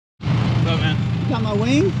up, man? Got my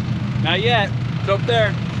wing? Not yet. It's up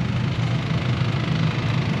there.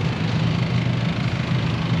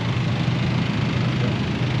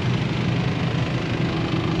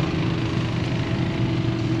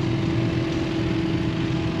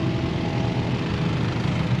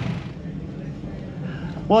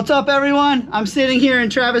 What's up, everyone? I'm sitting here in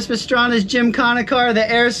Travis Pastrana's Gymkhana car, the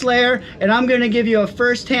Air Slayer, and I'm going to give you a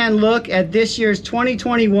first-hand look at this year's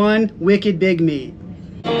 2021 Wicked Big Meet.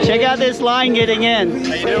 Check out this line getting in.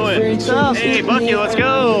 How you doing? What's up? Hey, Bucky, let's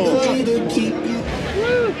go! Let's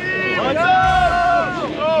go!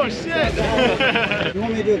 Oh, shit! You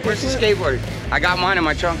want me to do a quick Where's the flip? skateboard? I got mine in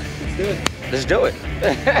my trunk. Let's do it. Let's do it.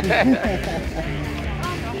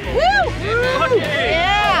 Bucky!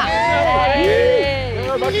 Yeah!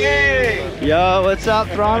 Bucky! Yo, what's up,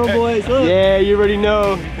 Throttle Boys? Look. Yeah, you already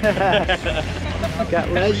know. Got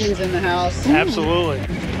legends in the house. Absolutely.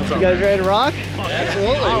 You guys ready to rock?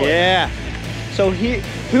 Absolutely. Yeah. So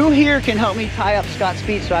who here can help me tie up Scott's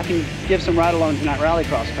feet so I can give some ride-alongs in that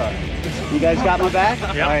rallycross car? You guys got my back? Yep.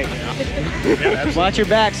 All right. Yeah, Watch your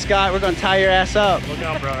back, Scott. We're gonna tie your ass up. Look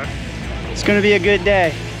out, brother. It's gonna be a good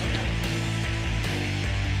day.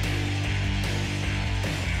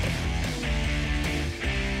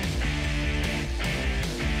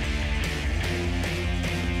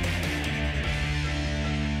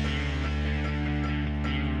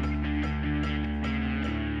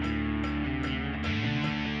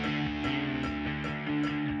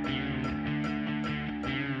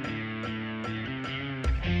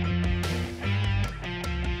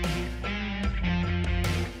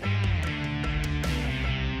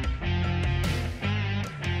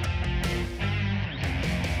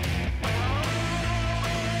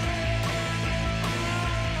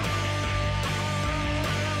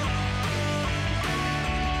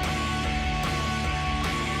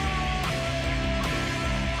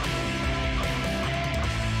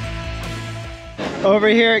 Over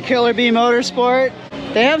here at Killer Bee Motorsport,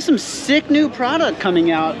 they have some sick new product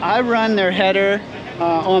coming out. I run their header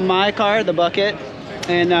on my car, the Bucket,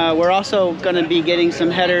 and we're also going to be getting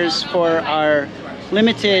some headers for our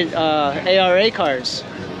limited ARA cars,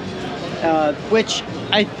 which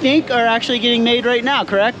I think are actually getting made right now,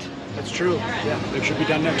 correct? That's true. Yeah, it should be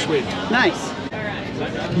done next week. Nice.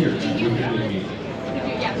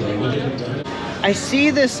 I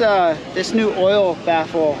see this this new oil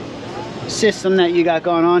baffle system that you got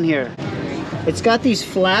going on here. It's got these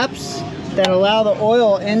flaps that allow the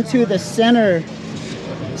oil into the center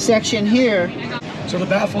section here. So the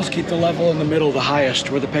baffles keep the level in the middle, the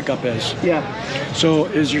highest, where the pickup is. Yeah. So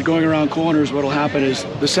as you're going around corners, what'll happen is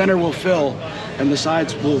the center will fill and the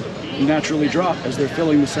sides will naturally drop as they're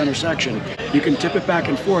filling the center section. You can tip it back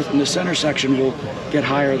and forth and the center section will get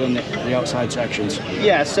higher than the outside sections.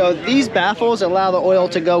 Yeah, so these baffles allow the oil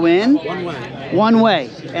to go in one way,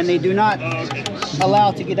 and they do not allow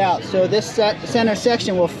it to get out. So this center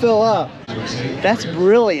section will fill up. That's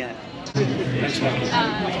brilliant.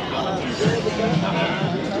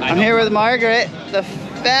 I'm here with Margaret, the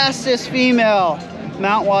fastest female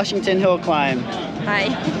Mount Washington hill climb. Hi.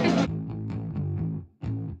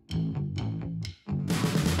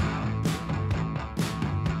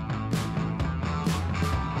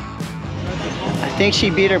 I think she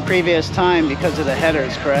beat her previous time because of the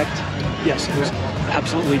headers, correct? Yes, it was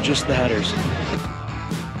absolutely just the headers.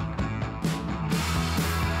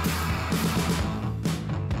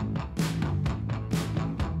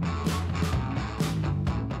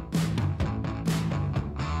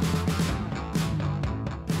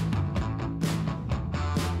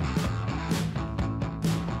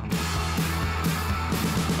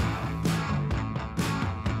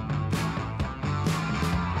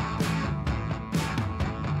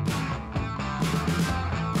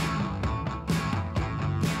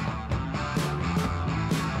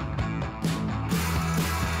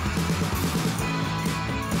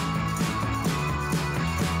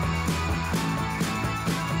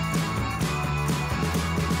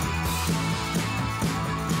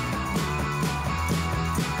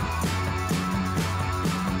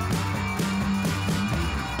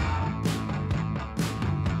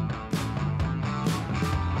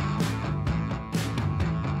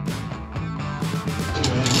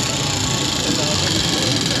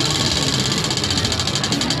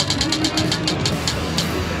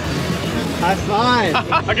 High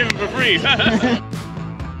five. I'll give him for free.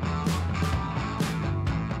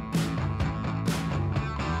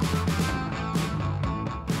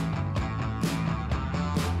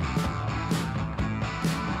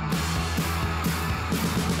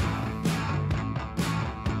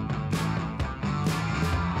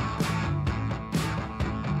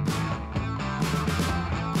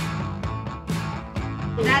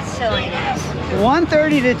 That's silliness.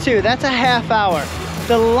 1:30 to 2, that's a half hour.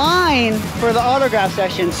 The line for the autograph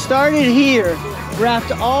session started here,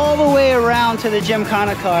 wrapped all the way around to the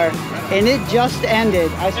Gymkhana car, and it just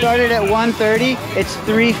ended. I started at 1:30, it's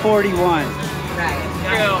 3:41.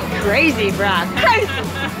 Right. Crazy, Brock. Crazy.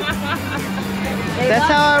 That's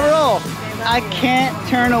how I roll. I can't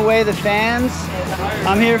turn away the fans.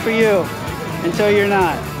 I'm here for you until you're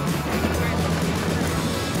not.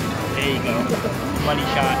 There you go. Money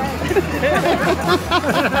shot.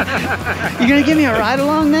 You gonna give me a ride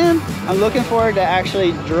along, man? I'm looking forward to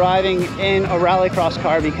actually driving in a rallycross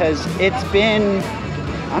car because it's been,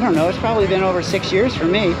 I don't know, it's probably been over 6 years for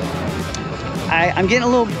me. I'm getting a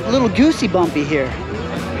little goosey bumpy here.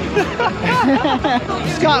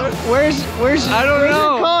 Scott, where's your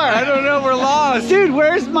car? I don't know. We're lost. Dude,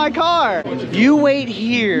 where's my car? You wait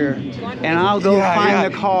here, and I'll go find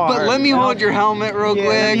the car. But let me hold your helmet real quick.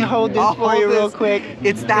 Let me hold this for you real quick.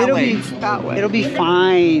 It's that way. It's that way. It'll be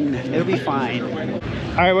fine. It'll be fine.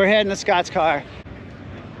 All right, we're heading to Scott's car.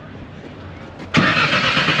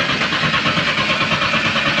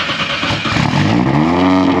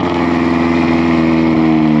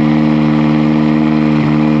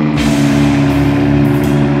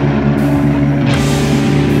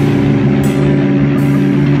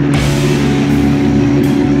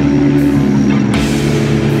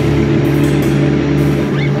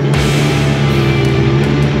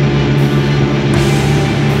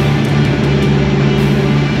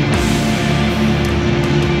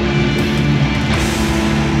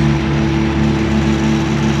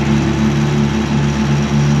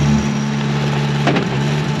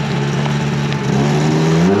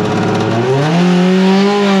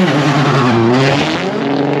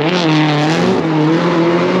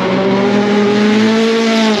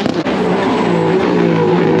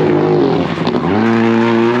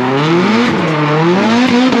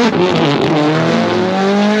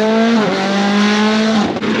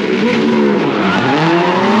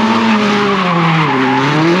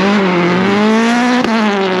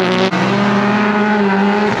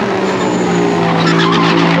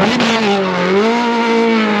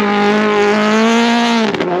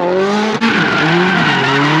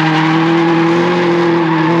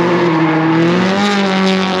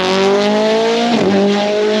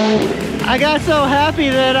 I got so happy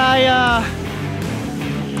that I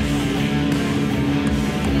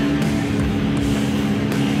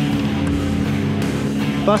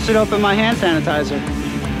busted open my hand sanitizer.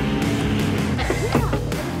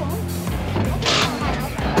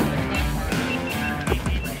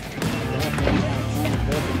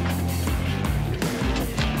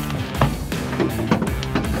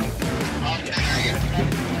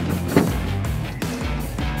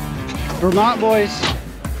 Vermont boys,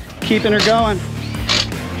 keeping her going.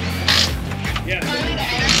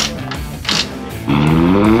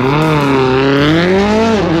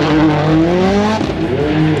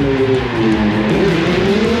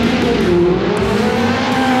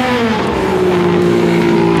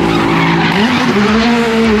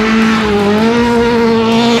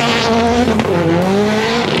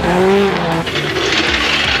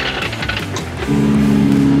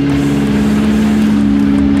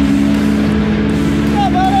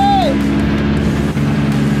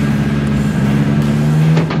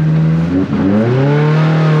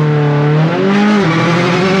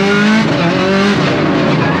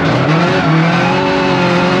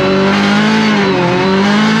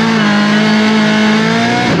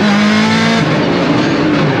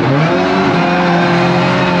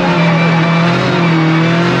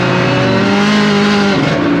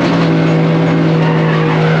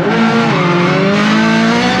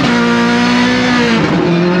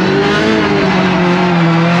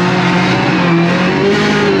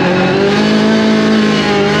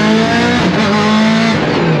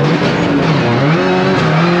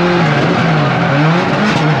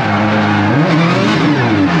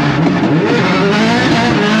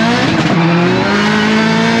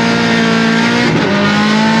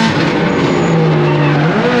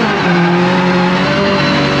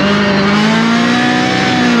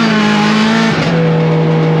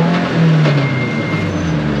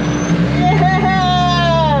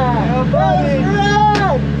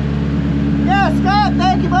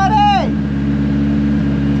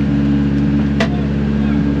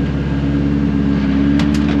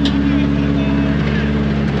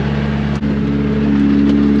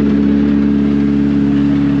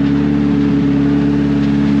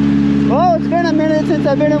 Since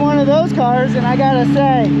I've been in one of those cars, and I gotta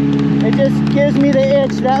say, it just gives me the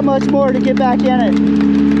itch that much more to get back in it.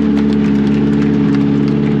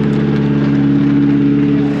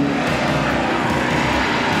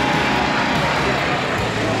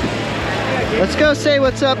 go say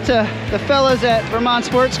what's up to the fellas at Vermont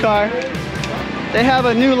Sports Car. They have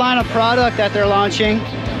a new line of product that they're launching.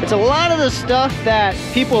 It's a lot of the stuff that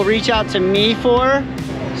people reach out to me for.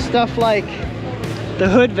 Stuff like the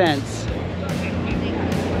hood vents.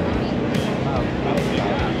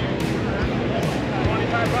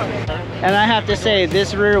 And I have to say,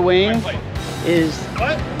 this rear wing is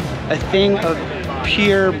a thing of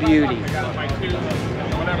pure beauty.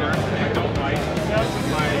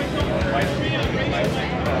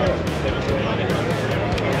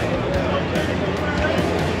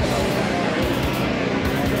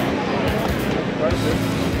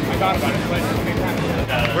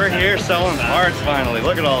 We're here selling parts finally.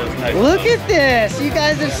 Look at all this nice Look stuff. at this. You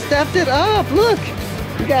guys have stepped it up. Look.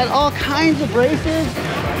 You got all kinds of braces.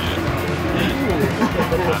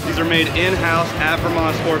 These are made in-house at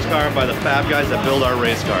Vermont Sports Car by the fab guys that build our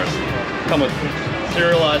race cars. Come with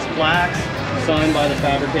serialized plaques signed by the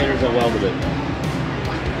fabricators that welded it.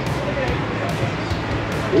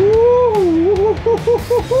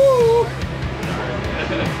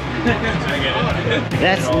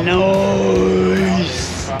 That's nice.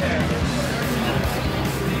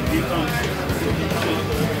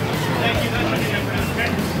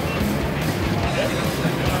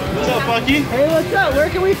 What's up, Bucky? Hey, what's up? Where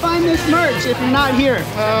can we find this merch if you're not here?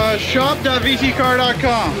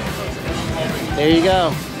 Shop.vtcar.com. There you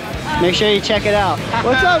go. Make sure you check it out.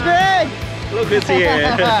 What's up, Greg? Look who's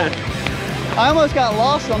here. I almost got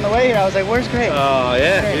lost on the way here. I was like, where's Greg? Oh,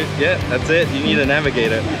 yeah. Yeah, that's it. You need a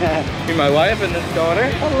navigator. You're my wife and this daughter.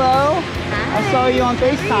 Hello. Hi. I saw you on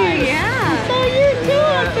FaceTime. Yeah. I saw you too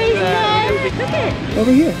on FaceTime. Look at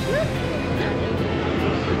Over here.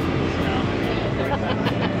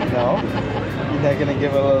 No? You're not gonna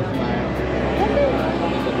give a little smile.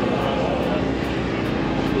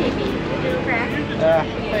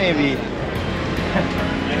 Maybe.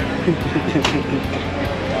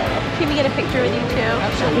 Can we get a picture with you too?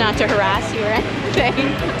 Not to harass you or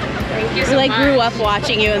anything. Thank you so much. We grew up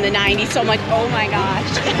watching you in the 90s, so I'm like, oh my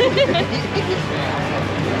gosh.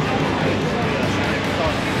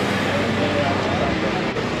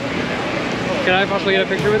 Can I possibly get a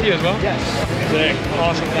picture with you as well? Yes. Sick.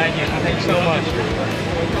 Awesome. Thank you. Thank you so much.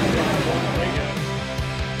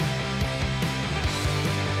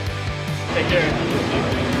 Take care.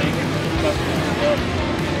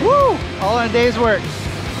 Woo! All in a day's work.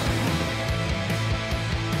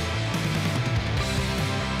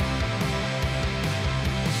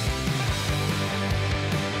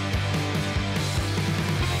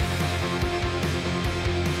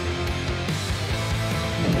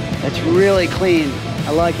 It's really clean.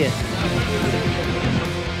 I like it.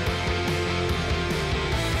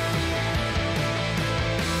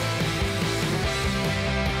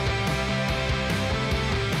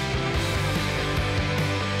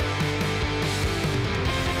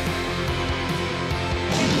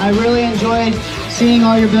 I really enjoyed seeing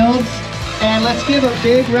all your builds, and let's give a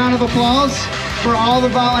big round of applause for all the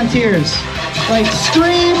volunteers. Like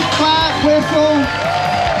scream, clap, whistle.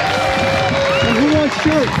 And who wants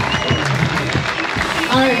shirt?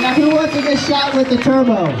 All right, now who wants to get shot with the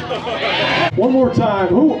turbo? One more time.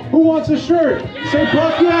 Who wants a shirt? Say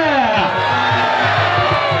BuckYeah!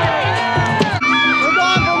 We're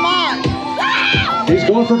going Vermont. He's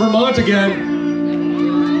going for Vermont again.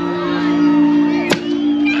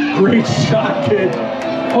 Great shot, kid.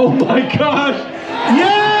 Oh my gosh.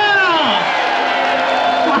 Yeah!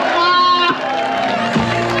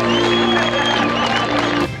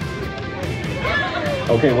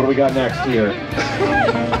 Okay, what do we got next here?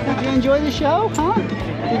 Did you enjoy the show, huh?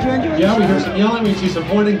 Did you enjoy the show? Yeah, we heard some yelling. We see some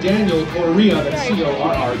pointing. Daniel Correa, that's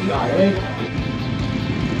C-O-R-R-E-I-A.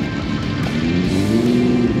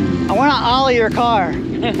 I want to ollie your car.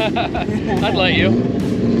 I'd let you.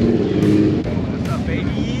 What's up, baby?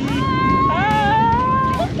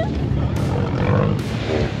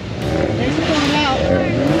 Thanks for coming out.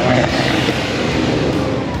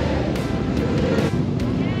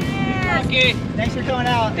 Okay. Thanks for coming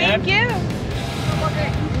out. Thank you.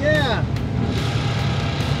 Yeah.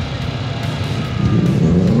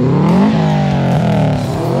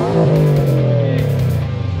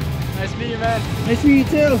 Nice to meet you, man. Nice to meet you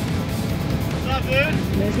too. What's up, dude?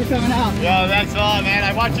 Thanks for coming out. Yo, thanks a lot, man.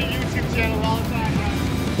 I watch your YouTube channel all the time, man.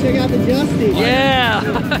 Check out the Justy. Yeah.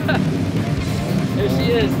 There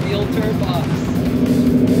she is, the old turd box.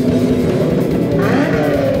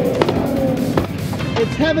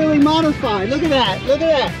 It's heavily modified. Look at that. Look at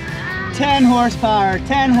that. 10 horsepower,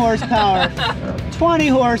 10 horsepower, 20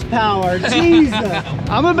 horsepower. Jesus.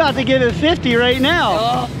 I'm about to give it 50 right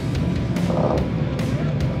now.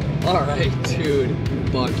 All right, dude.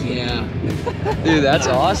 BuckYeah. Dude, that's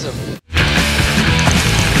awesome.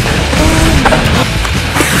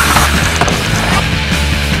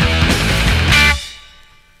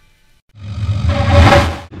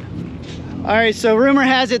 All right, so rumor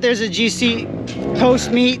has it there's a GC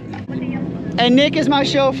post meet, and Nick is my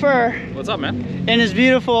chauffeur. What's up, man? And it's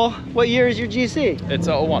beautiful. What year is your GC? It's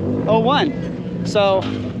 01. 01. So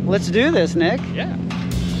let's do this, Nick. Yeah,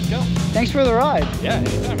 let's go. Thanks for the ride. Yeah,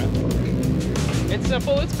 anytime, man. It's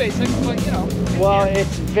simple, it's basic, but you know. Well,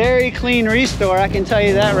 it's very clean restore, I can tell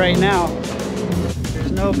you that right now.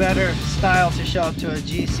 There's no better style to show up to a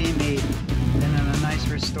GC meet than in a nice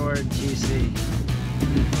restored GC.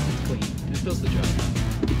 It's clean. It does the job.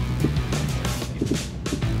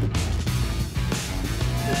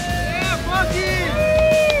 Yeah, Bucky!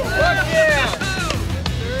 BuckYeah!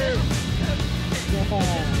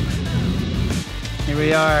 Here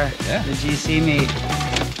we are, Yeah. the GC meet.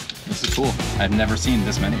 This is cool. I've never seen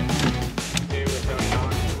this many of them.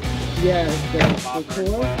 Yeah, the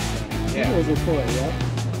tour? Yeah. It was a tour, yep.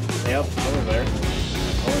 Yep, over there.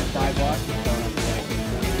 Over sidewalk.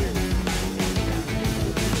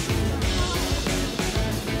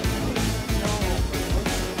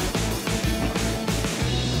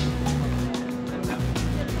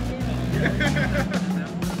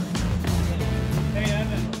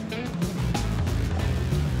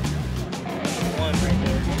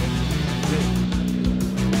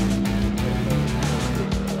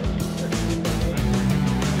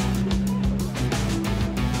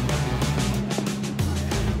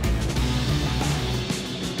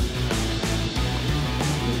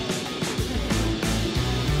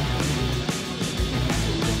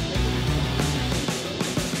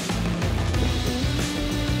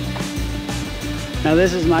 Now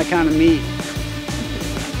this is my kind of meat.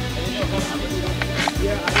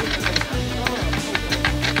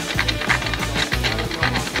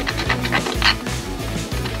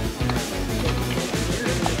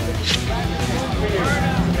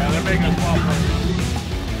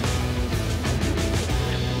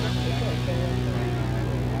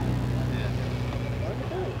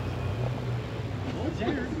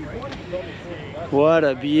 What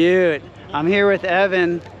a beaut. I'm here with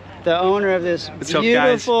Evan, the owner of this What's up,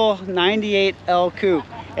 beautiful 98 L Coupe.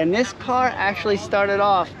 And this car actually started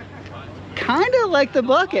off kind of like the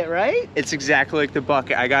Bucket, right? It's exactly like the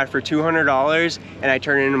Bucket. I got it for $200 and I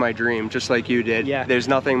turned it into my dream, just like you did. Yeah. There's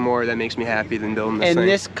nothing more that makes me happy than building this And thing.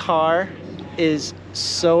 this car is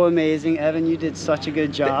so amazing. Evan, you did such a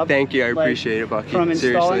good job. Thank you, I Like, appreciate it, Bucky. From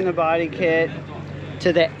installing Seriously. the body kit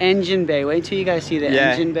to the engine bay. Wait till you guys see the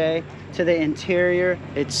Yeah. engine bay. To the interior.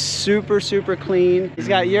 It's super, super clean. He's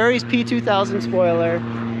got Yuri's P2000 spoiler.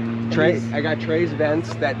 Trey, I got Trey's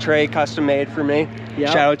vents that Trey custom made for me. Yep.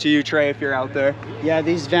 Shout out to you, Trey, if you're out there. Yeah,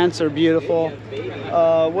 these vents are beautiful.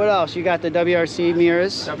 What else? You got the WRC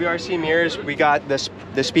mirrors. WRC mirrors, we got the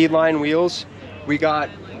Speedline wheels. We got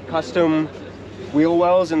custom wheel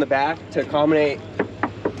wells in the back to accommodate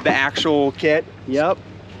the actual kit. Yep.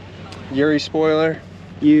 Yuri spoiler.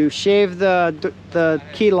 You shave the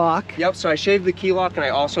key lock. Yep, so I shaved the key lock and I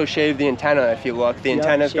also shaved the antenna, if you look. The Yep,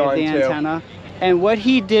 antenna's shave gone the too. antenna. And what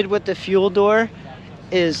he did with the fuel door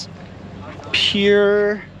is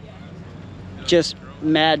pure just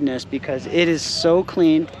madness because it is so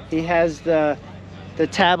clean. He has the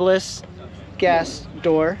tabless gas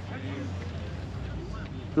door.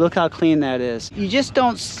 Look how clean that is. You just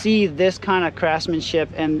don't see this kind of craftsmanship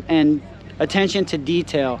and attention to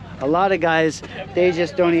detail. A lot of guys, they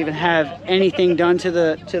just don't even have anything done to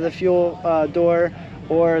the fuel door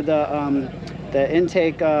or the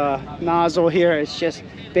intake nozzle here. It's just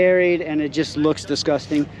buried and it just looks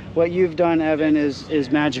disgusting. What you've done, Evan, is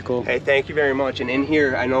magical. Hey, thank you very much. And in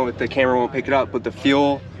here, I know the camera won't pick it up, but the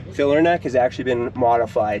fuel filler neck has actually been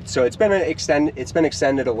modified. So it's been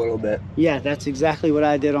extended a little bit. Yeah, that's exactly what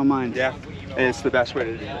I did on mine. Yeah, and it's the best way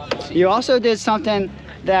to do it. You also did something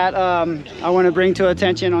that I want to bring to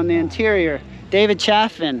attention on the interior. David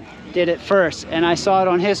Chaffin did it first, and I saw it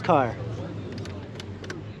on his car.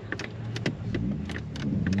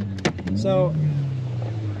 So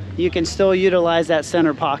you can still utilize that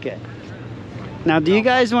center pocket. Now, do you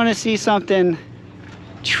guys want to see something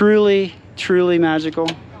truly, truly magical?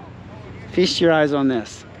 Feast your eyes on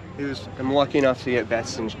this. I'm lucky enough to get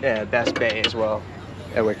Best Bay as well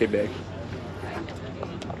at Wicked Big.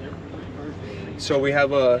 So we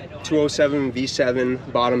have a 207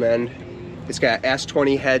 V7 bottom end. It's got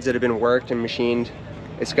S20 heads that have been worked and machined.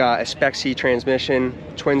 It's got a Spec C transmission,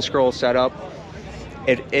 twin scroll setup.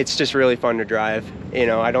 It's just really fun to drive. You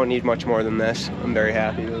know, I don't need much more than this. I'm very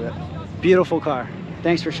happy with it. Beautiful car.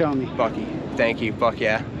 Thanks for showing me. Bucky, thank you,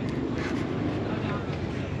 BuckYeah.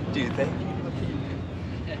 Dude, thank you.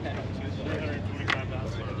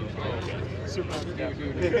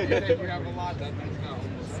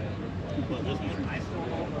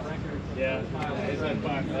 Yeah.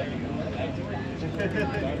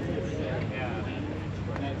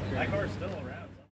 That car's still around.